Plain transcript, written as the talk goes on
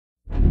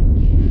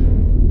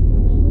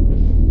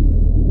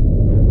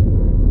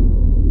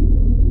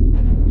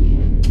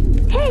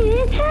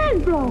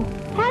Hasbro.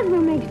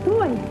 Hasbro makes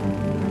toys.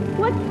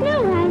 What's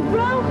new,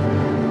 Hasbro?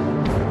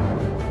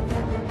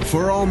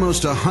 For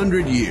almost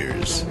 100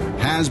 years,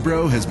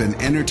 Hasbro has been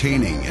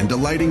entertaining and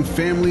delighting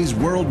families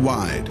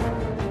worldwide.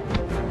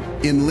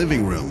 In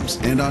living rooms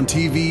and on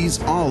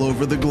TVs all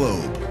over the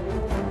globe.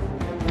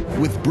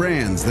 With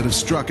brands that have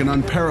struck an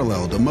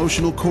unparalleled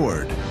emotional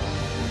chord.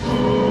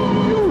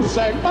 You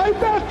sank my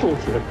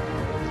battleship.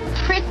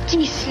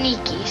 Pretty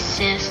sneaky,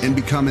 sis. And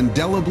become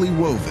indelibly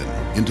woven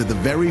into the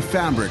very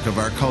fabric of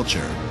our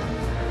culture.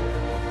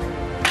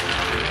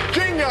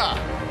 Jenga!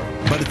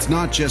 But it's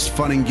not just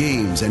fun and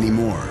games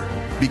anymore.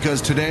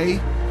 Because today,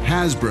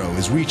 Hasbro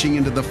is reaching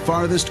into the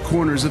farthest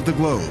corners of the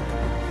globe,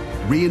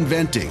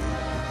 reinventing,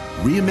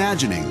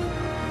 reimagining,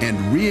 and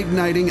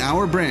reigniting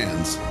our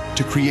brands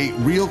to create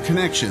real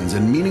connections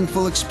and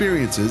meaningful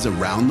experiences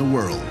around the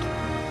world.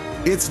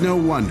 It's no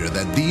wonder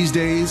that these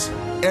days,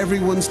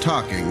 everyone's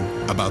talking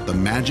about the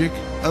magic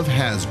of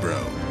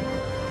Hasbro.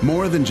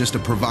 More than just a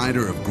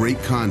provider of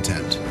great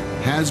content,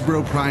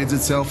 Hasbro prides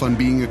itself on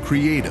being a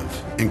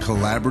creative and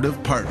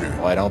collaborative partner.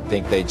 Well, I don't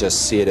think they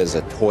just see it as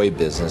a toy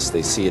business,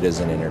 they see it as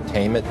an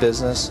entertainment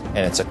business, and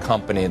it's a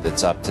company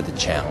that's up to the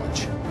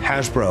challenge.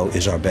 Hasbro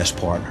is our best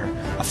partner,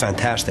 a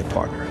fantastic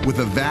partner. With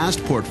a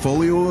vast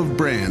portfolio of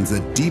brands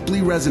that deeply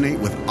resonate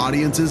with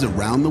audiences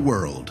around the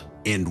world.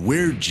 And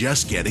we're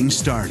just getting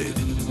started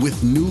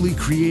with newly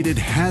created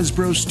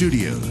Hasbro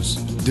Studios,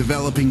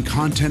 developing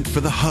content for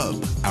The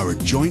Hub, our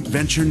joint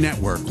venture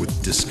network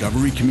with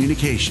Discovery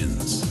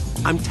Communications.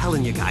 I'm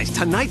telling you guys,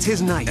 tonight's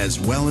his night. As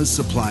well as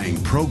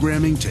supplying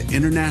programming to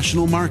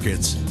international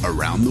markets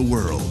around the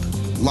world.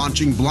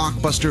 Launching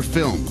blockbuster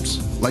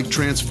films like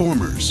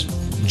Transformers,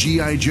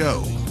 G.I.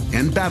 Joe,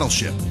 and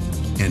Battleship,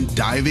 and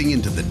diving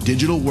into the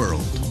digital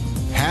world.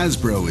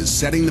 Hasbro is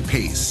setting the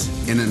pace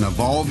in an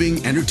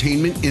evolving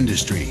entertainment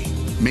industry,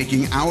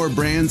 making our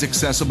brands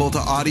accessible to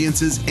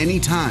audiences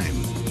anytime,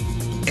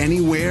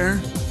 anywhere,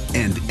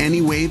 and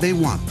any way they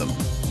want them.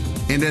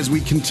 And as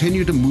we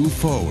continue to move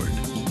forward,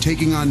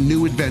 taking on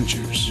new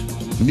adventures,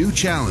 new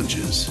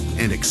challenges,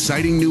 and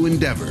exciting new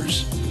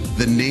endeavors,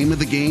 the name of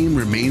the game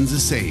remains the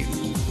same.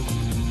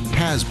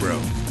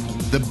 Hasbro,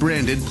 the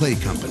branded play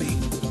company.